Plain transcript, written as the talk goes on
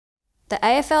The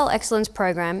AFL Excellence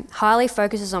Program highly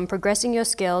focuses on progressing your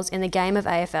skills in the game of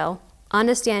AFL,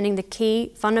 understanding the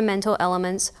key fundamental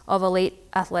elements of elite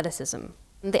athleticism.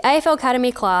 The AFL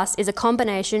Academy class is a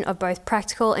combination of both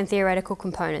practical and theoretical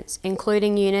components,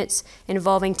 including units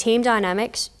involving team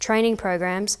dynamics, training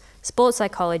programs, sports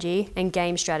psychology, and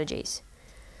game strategies.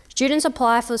 Students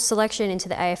apply for selection into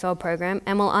the AFL program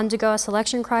and will undergo a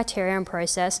selection criteria and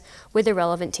process with the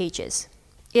relevant teachers.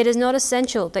 It is not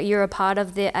essential that you are a part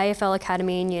of the AFL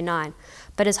Academy in Year 9,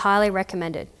 but is highly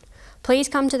recommended. Please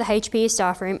come to the HPE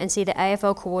staff room and see the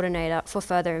AFL coordinator for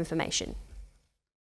further information.